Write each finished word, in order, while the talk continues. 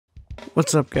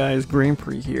What's up guys, Grand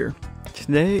Prix here.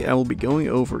 Today I will be going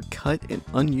over cut and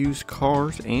unused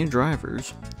cars and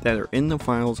drivers that are in the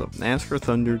files of NASCAR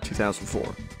Thunder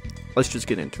 2004. Let's just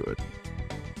get into it.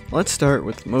 Let's start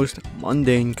with the most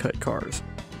mundane cut cars.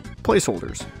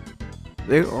 Placeholders.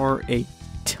 There are a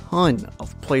ton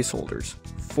of placeholders,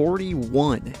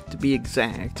 41 to be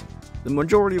exact, the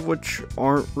majority of which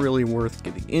aren't really worth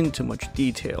getting into much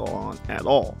detail on at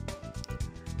all.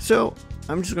 So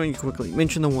I'm just going to quickly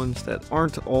mention the ones that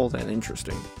aren't all that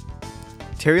interesting.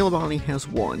 Terry Labonte has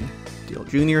one, Dale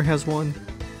Jr. has one,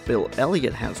 Bill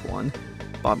Elliott has one,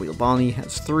 Bobby Labonte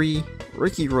has 3,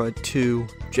 Ricky Rudd 2,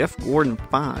 Jeff Gordon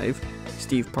 5,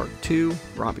 Steve Park 2,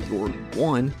 Robbie Gordon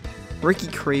 1, Ricky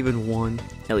Craven 1,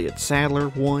 Elliott Sadler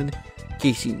 1,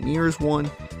 Casey Mears 1,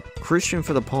 Christian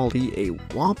Fittipaldi a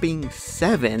whopping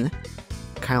 7,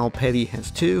 Kyle Petty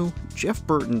has 2, Jeff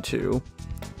Burton 2,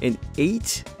 and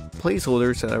 8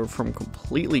 placeholders that are from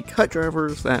completely cut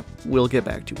drivers that we'll get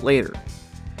back to later.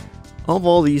 Of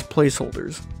all these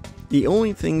placeholders, the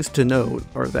only things to note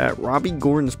are that Robbie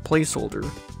Gordon's placeholder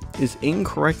is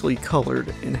incorrectly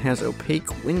colored and has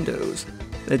opaque windows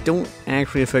that don't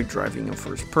actually affect driving in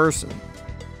first person.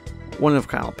 One of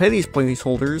Kyle Petty's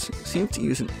placeholders seems to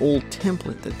use an old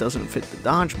template that doesn't fit the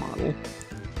Dodge model,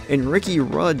 and Ricky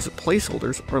Rudd's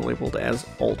placeholders are labeled as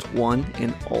Alt 1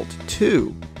 and Alt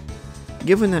 2.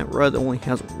 Given that Rudd only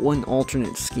has one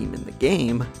alternate scheme in the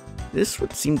game, this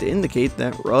would seem to indicate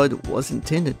that Rudd was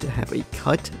intended to have a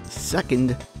cut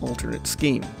second alternate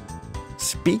scheme.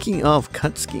 Speaking of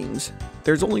cut schemes,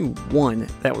 there's only one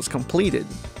that was completed.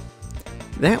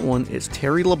 That one is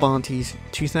Terry Labonte's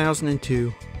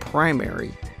 2002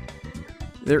 primary.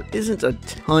 There isn't a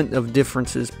ton of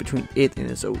differences between it and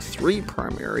his 03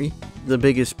 primary, the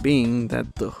biggest being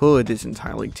that the hood is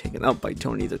entirely taken up by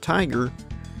Tony the Tiger,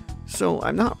 so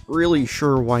I'm not really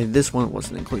sure why this one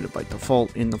wasn't included by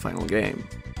default in the final game.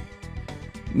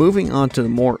 Moving on to the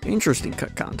more interesting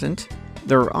cut content,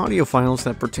 there are audio files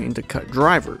that pertain to cut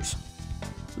drivers.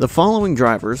 The following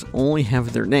drivers only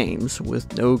have their names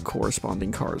with no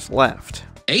corresponding cars left.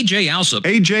 AJ Alsop,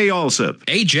 AJ Alsop,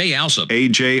 AJ Alsop,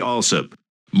 AJ Alsop,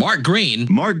 Mark Green,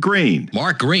 Mark Green,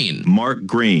 Mark Green, Mark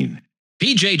Green,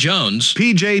 PJ Jones,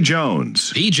 PJ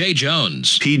Jones, PJ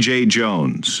Jones, PJ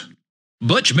Jones,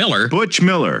 Butch Miller, Butch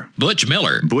Miller, Butch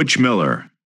Miller, Butch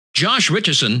Miller, Josh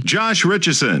Richardson, Josh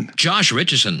Richardson, Josh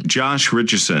Richardson, Josh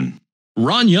Richardson,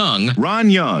 Ron Young,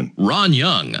 Ron Young, Ron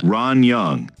Young, Ron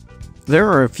Young. There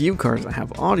are a few cars that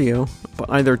have audio, but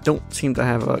either don't seem to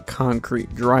have a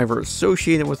concrete driver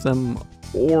associated with them,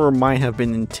 or might have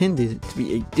been intended to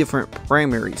be a different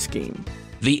primary scheme.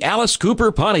 The Alice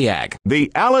Cooper Pontiac,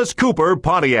 The Alice Cooper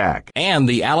Pontiac, and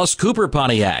the Alice Cooper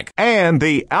Pontiac, and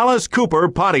the Alice Cooper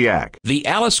Pontiac, the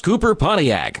Alice Cooper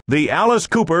Pontiac, the Alice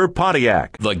Cooper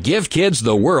Pontiac, the Give Kids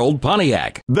the World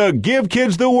Pontiac, the Give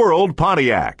Kids the World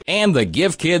Pontiac, and the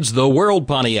Give Kids the World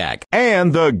Pontiac,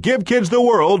 and the Give Kids the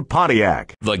World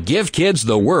Pontiac, the Give Kids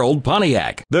the World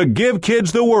Pontiac, the Give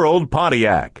Kids the World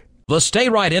Pontiac, the Stay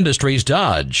Right Industries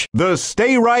Dodge, the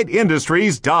Stay Right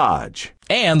Industries Dodge,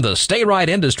 and the Stay Right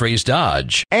Industries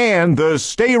Dodge, and the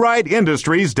Stay Right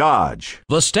Industries Dodge,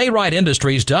 the Stay Right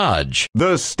Industries Dodge,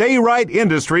 the Stay Right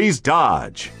Industries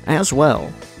Dodge. As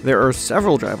well, there are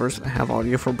several drivers that have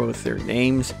audio for both their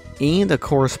names and a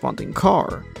corresponding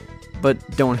car, but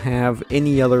don't have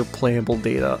any other playable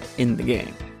data in the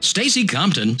game. Stacy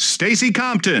Compton, Stacy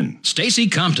Compton, Stacy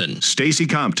Compton, Stacy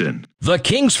Compton, the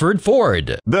Kingsford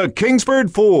Ford, the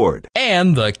Kingsford Ford,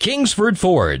 and the Kingsford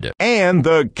Ford, and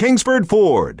the Kingsford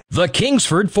Ford, the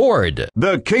Kingsford Ford,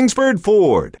 the Kingsford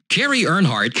Ford, Kerry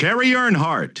Earnhardt, Kerry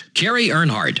Earnhardt, Kerry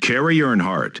Earnhardt, Kerry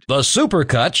Earnhardt, the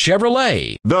Supercut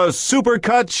Chevrolet, the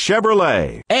Supercut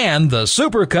Chevrolet, and the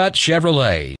Supercut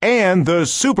Chevrolet, and the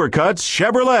Supercut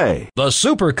Chevrolet, the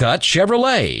Supercut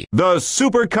Chevrolet, the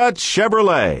Supercut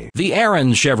Chevrolet, the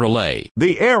Aaron Chevrolet,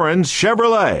 the Aaron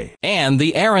Chevrolet, and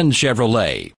the Aaron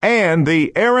Chevrolet, and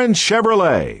the Aaron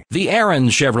Chevrolet, the Aaron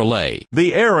Chevrolet,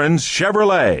 the Aaron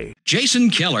Chevrolet, Jason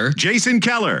Keller, Jason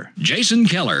Keller, Jason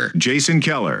Keller, Jason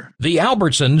Keller, the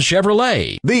Albertson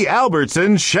Chevrolet, the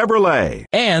Albertson Chevrolet,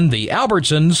 and the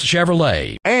Albertsons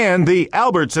Chevrolet, and the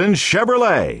Albertson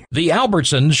Chevrolet, the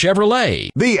Albertson Chevrolet,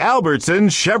 the Albertson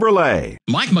Chevrolet,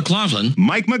 Mike McLaughlin,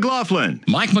 Mike McLaughlin,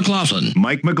 Mike McLaughlin,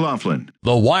 Mike McLaughlin,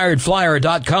 the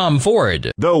WiredFlyer.com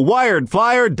Ford, the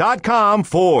WiredFlyer.com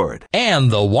Ford, and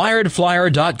the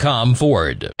WiredFlyer.com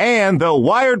Ford, and the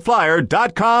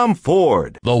WiredFlyer.com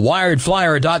Ford, the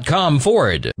WiredFlyer.com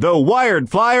Ford, the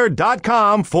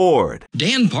WiredFlyer.com Ford,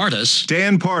 Dan Partis,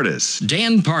 Dan Partis,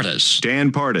 Dan Partis,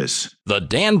 Dan Partis, The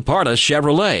Dan Partis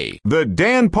Chevrolet. The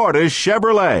Dan Partis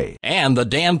Chevrolet. And the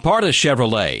Dan Partis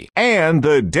Chevrolet. And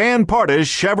the Dan Partis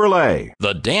Chevrolet.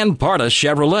 The Dan Partis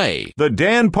Chevrolet. The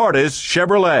Dan Partis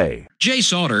Chevrolet. J.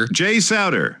 Sauter, J.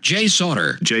 Sauter. J.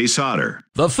 Sauter, J. Sauter.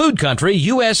 The Food Country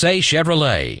USA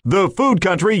Chevrolet. The Food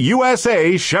Country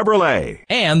USA Chevrolet.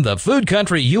 And the Food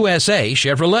Country USA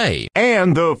Chevrolet.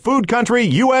 And the Food Country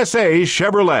USA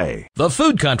Chevrolet. The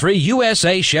Food Country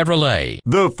USA Chevrolet.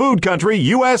 The Food Country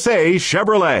USA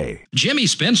Chevrolet. Jimmy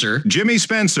Spencer, Jimmy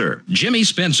Spencer. Jimmy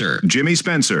Spencer, Jimmy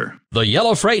Spencer. The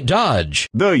Yellow Freight Dodge.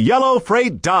 The Yellow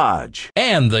Freight Dodge.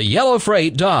 And the Yellow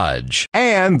Freight Dodge.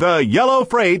 And the Yellow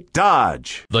Freight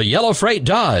Dodge. The Yellow Freight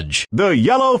Dodge. The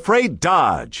Yellow Freight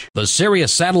Dodge. The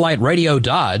Sirius Satellite Radio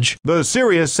Dodge. The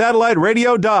Sirius Satellite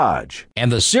Radio Dodge. And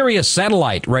the Sirius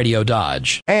Satellite Radio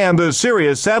Dodge. And the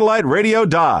Sirius Satellite Radio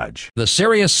Dodge. The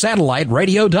Sirius Satellite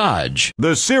Radio Dodge.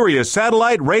 The Sirius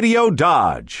Satellite Radio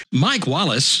Dodge. Mike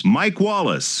Wallace, Mike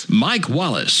Wallace. Mike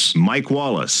Wallace, Mike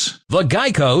Wallace. The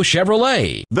Geico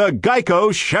Chevrolet. The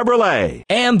Geico Chevrolet.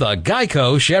 And the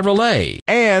Geico Chevrolet.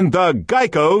 And the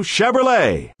Geico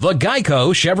Chevrolet. The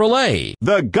Geico Chevrolet.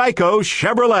 The Geico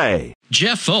Chevrolet.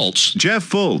 Jeff Fultz, Jeff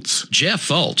Fultz. Jeff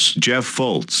Fultz, Jeff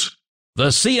Fultz. The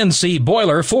CNC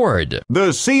Boiler Ford.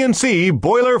 The CNC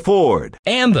Boiler Ford.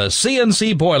 And the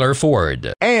CNC Boiler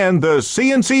Ford. And the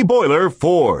CNC Boiler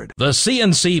Ford. The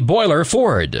CNC Boiler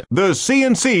Ford. The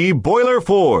CNC Boiler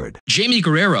Ford. Jamie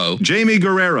Guerrero, Jamie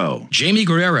Guerrero. Jamie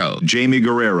Guerrero, Jamie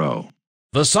Guerrero.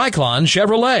 The Cyclone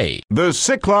Chevrolet. The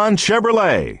Cyclone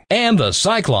Chevrolet. And the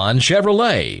Cyclone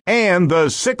Chevrolet. And the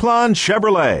Cyclone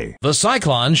Chevrolet. The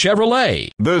Cyclone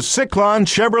Chevrolet. The Cyclone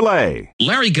Chevrolet.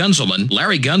 Larry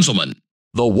Gunzelman,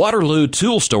 The Waterloo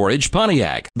Tool Storage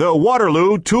Pontiac. The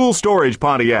Waterloo Tool Storage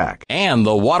Pontiac. And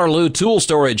the Waterloo Tool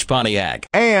Storage Pontiac.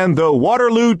 And the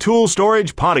Waterloo Tool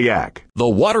Storage Pontiac. The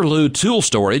Waterloo Tool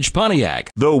Storage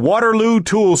Pontiac. The Waterloo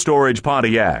Tool Storage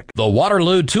Pontiac. The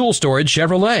Waterloo Tool Storage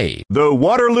Chevrolet. The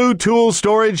Waterloo Tool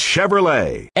Storage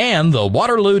Chevrolet. And the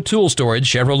Waterloo Tool Storage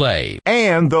Chevrolet.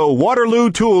 And the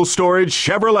Waterloo Tool Storage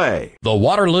Chevrolet. The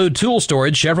Waterloo Tool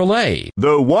Storage Chevrolet.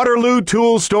 The Waterloo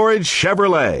Tool Storage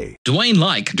Chevrolet. Dwayne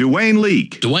Like, Dwayne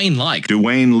Leak. Dwayne Like,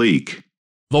 Dwayne Leak.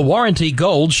 The Warranty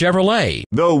Gold Chevrolet.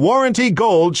 The Warranty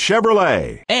Gold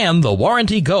Chevrolet. And the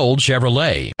Warranty Gold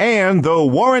Chevrolet. And the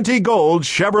Warranty Gold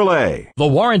Chevrolet. The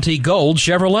Warranty Gold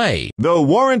Chevrolet. The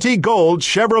Warranty Gold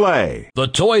Chevrolet. The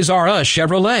Toys R Us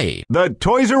Chevrolet. The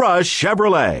Toys R Us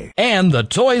Chevrolet. And the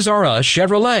Toys R Us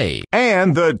Chevrolet.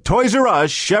 And the Toys R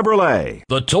Us Chevrolet.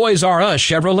 The Toys R Us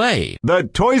Chevrolet. The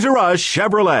Toys R Us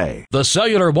Chevrolet. The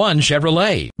Cellular One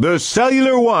Chevrolet. The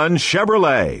Cellular One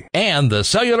Chevrolet. And the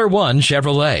Cellular One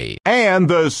Chevrolet. And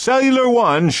the Cellular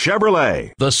One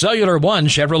Chevrolet. The Cellular One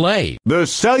Chevrolet. The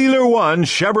Cellular One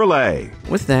Chevrolet.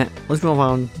 With that, let's move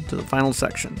on to the final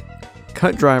section.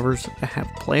 Cut drivers that have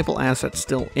playable assets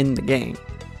still in the game.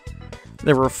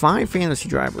 There were 5 fantasy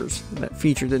drivers that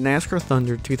featured the NASCAR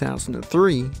Thunder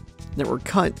 2003 that were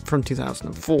cut from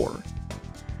 2004.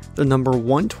 The number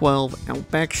 112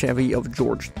 Outback Chevy of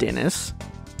George Dennis,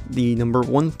 the number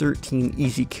 113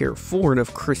 Easy Care Ford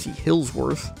of Chrissy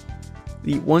Hillsworth,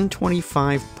 the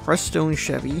 125 Prestone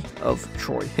Chevy of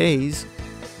Troy Hayes,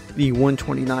 the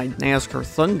 129 NASCAR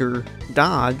Thunder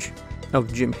Dodge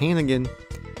of Jim Hannigan,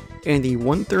 and the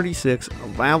 136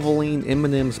 Valvoline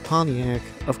M&M's Pontiac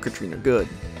of Katrina Good.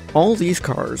 All these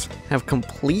cars have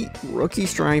complete rookie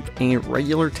stripe and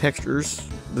regular textures,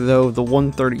 though the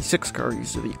 136 car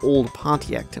uses the old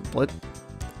Pontiac template,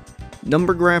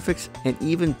 number graphics, and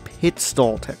even pit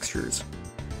stall textures.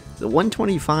 The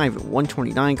 125 and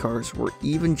 129 cars were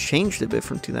even changed a bit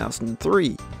from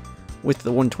 2003, with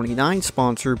the 129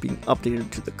 sponsor being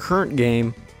updated to the current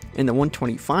game, and the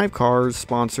 125 cars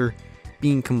sponsor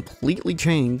being completely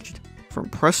changed from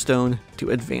Prestone to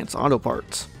Advance Auto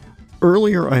Parts.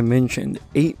 Earlier I mentioned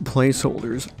 8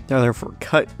 placeholders that are for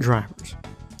cut drivers.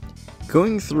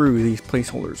 Going through these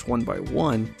placeholders one by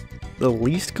one, the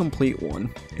least complete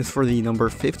one is for the number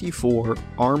 54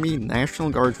 Army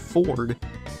National Guard Ford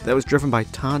that was driven by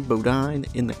Todd Bodine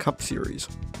in the Cup Series.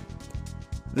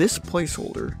 This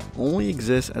placeholder only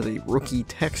exists as a rookie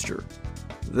texture,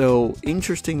 though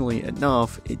interestingly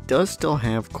enough, it does still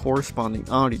have corresponding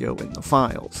audio in the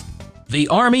files. The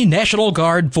Army National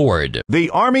Guard Ford. The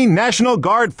Army National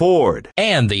Guard Ford.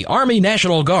 And the Army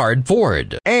National Guard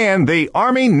Ford. And the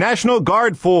Army National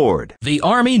Guard Ford. The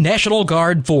Army National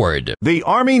Guard Ford. The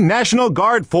Army National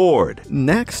Guard Ford.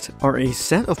 Next are a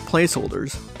set of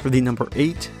placeholders for the number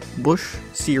 8 Busch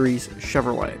Series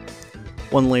Chevrolet.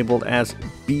 One labeled as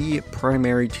B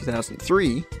Primary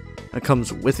 2003, that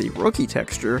comes with a rookie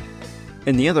texture,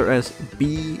 and the other as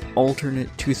B Alternate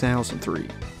 2003.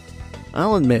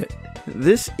 I'll admit,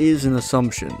 this is an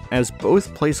assumption, as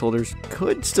both placeholders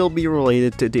could still be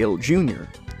related to Dale Jr.,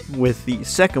 with the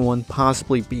second one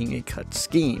possibly being a cut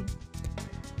scheme.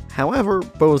 However,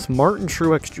 both Martin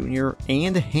Truex Jr.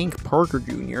 and Hank Parker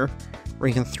Jr.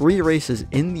 ran 3 races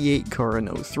in the 8 car in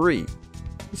 03,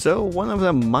 so one of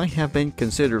them might have been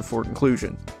considered for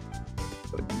inclusion.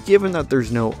 Given that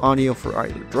there's no audio for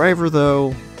either driver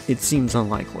though, it seems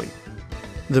unlikely.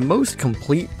 The most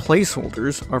complete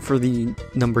placeholders are for the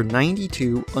number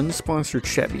 92 unsponsored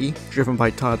Chevy, driven by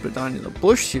Todd Bodine in the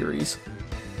Busch Series,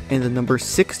 and the number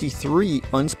 63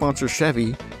 unsponsored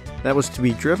Chevy that was to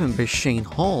be driven by Shane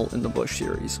Hall in the Busch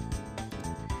Series.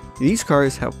 These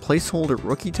cars have placeholder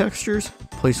rookie textures,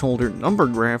 placeholder number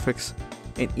graphics,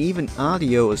 and even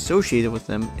audio associated with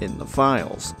them in the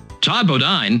files. Todd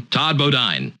Bodine, Todd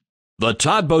Bodine. The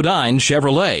Todd Bodine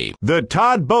Chevrolet. The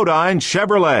Todd Bodine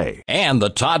Chevrolet. And the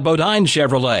Todd Bodine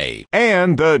Chevrolet.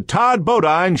 And the Todd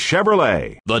Bodine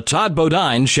Chevrolet. The Todd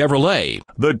Bodine Chevrolet.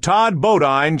 The Todd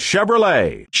Bodine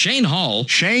Chevrolet. Shane Hall,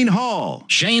 Shane Hall.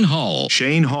 Shane Hall.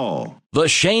 Shane Hall. The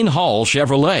Shane Hall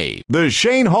Chevrolet. The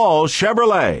Shane Hall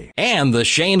Chevrolet. And the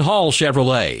Shane Hall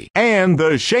Chevrolet. And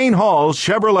the Shane Hall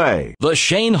Chevrolet. The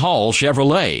Shane Hall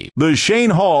Chevrolet. The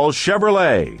Shane Hall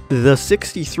Chevrolet. The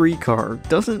 63 car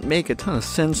doesn't make a ton of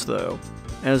sense though,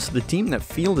 as the team that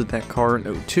fielded that car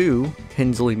in 02,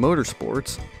 Hensley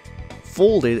Motorsports,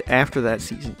 folded after that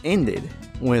season ended,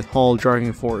 with Hall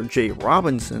driving for Jay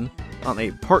Robinson on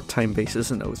a part-time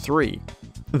basis in 03.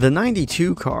 The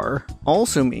 92 car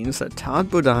also means that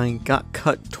Todd Bodine got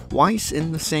cut twice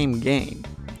in the same game,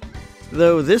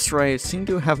 though this ride seemed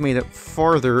to have made it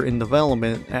farther in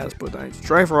development as Bodine's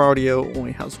driver audio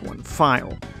only has 1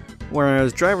 file,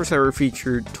 whereas drivers that were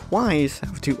featured twice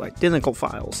have 2 identical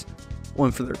files,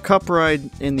 one for their Cup ride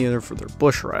and the other for their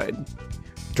Busch ride.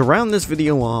 To round this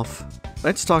video off,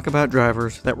 let's talk about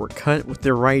drivers that were cut with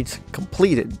their rides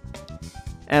completed.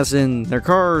 As in, their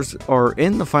cars are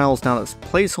in the files not as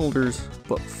placeholders,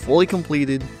 but fully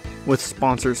completed, with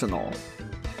sponsors and all.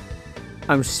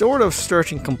 I'm sort of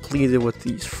stretching completed with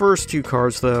these first 2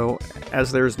 cars though,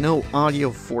 as there's no audio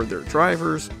for their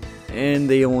drivers, and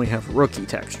they only have rookie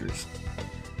textures.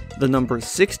 The number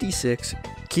 66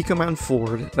 Kikkoman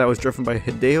Ford that was driven by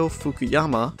Hideo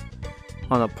Fukuyama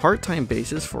on a part-time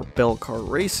basis for Bell Car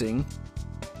Racing,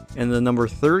 and the number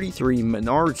 33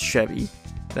 Menards Chevy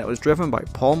that was driven by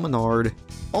Paul Menard,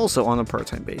 also on a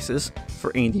part-time basis,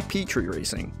 for Andy Petrie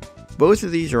Racing. Both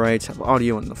of these rides have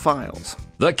audio in the files.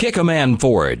 The Kikkoman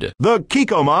Ford. The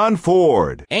Kikkoman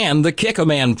Ford. And the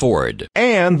Kikkoman Ford.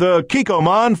 And the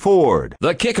Kikkoman Ford.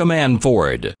 The Kikkoman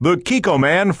Ford. The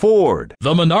Kikkoman Ford.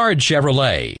 The Menard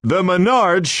Chevrolet. The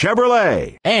Menard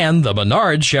Chevrolet. And the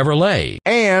Menard Chevrolet.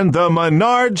 And the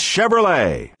Menard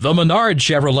Chevrolet. The Menard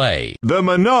Chevrolet. The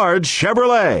Menard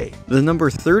Chevrolet. The number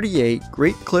 38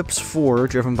 Great Clips 4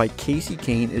 driven by Casey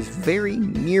Kane is very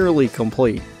nearly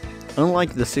complete.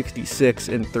 Unlike the 66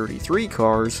 and 33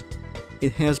 cars,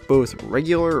 it has both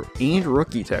regular and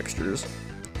rookie textures,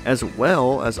 as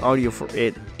well as audio for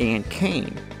it and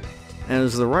Kane,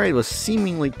 as the ride was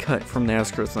seemingly cut from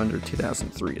NASCAR Thunder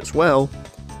 2003 as well,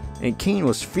 and Kane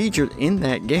was featured in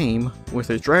that game with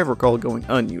his driver call going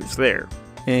unused there.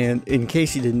 And in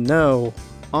case you didn't know,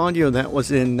 audio that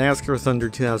was in NASCAR Thunder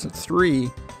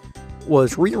 2003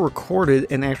 was re-recorded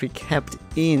and actually kept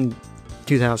in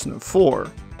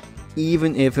 2004,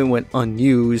 even if it went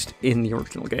unused in the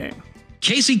original game.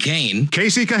 Casey Kane,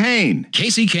 Casey Kahane.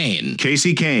 Casey Kane.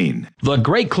 Casey Kane. The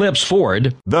Great Clips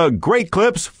Ford. The Great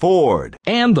Clips Ford.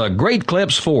 And the Great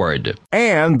Clips Ford.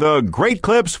 And the Great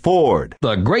Clips Ford.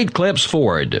 The Great Clips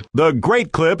Ford. The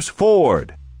Great Clips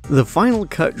Ford. The final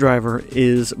cut driver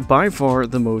is by far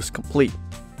the most complete,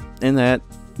 in that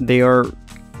they are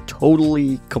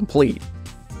totally complete.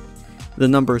 The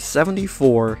number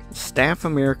 74 Staff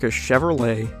America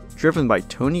Chevrolet, driven by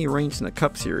Tony Raines in the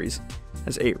Cup Series,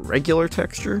 has a regular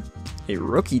texture, a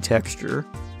rookie texture,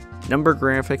 number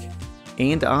graphic,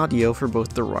 and audio for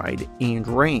both the ride and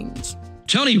Raines.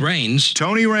 Tony Raines.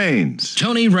 Tony Raines.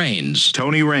 Tony Raines.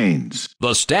 Tony Raines.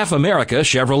 The Staff America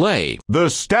Chevrolet. The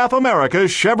Staff America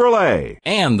Chevrolet.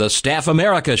 And the Staff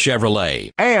America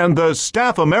Chevrolet. And the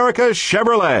Staff America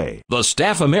Chevrolet. The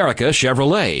Staff America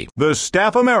Chevrolet. The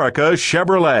Staff America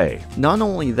Chevrolet. Not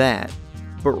only that,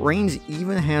 but Raines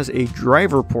even has a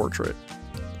driver portrait.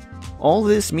 All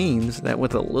this means that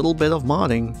with a little bit of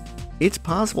modding, it's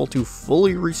possible to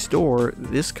fully restore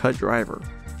this cut driver.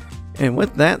 And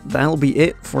with that, that'll be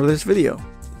it for this video.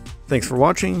 Thanks for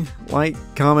watching. Like,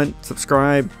 comment,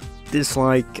 subscribe,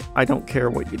 dislike, I don't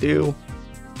care what you do.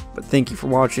 But thank you for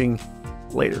watching,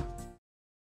 Later.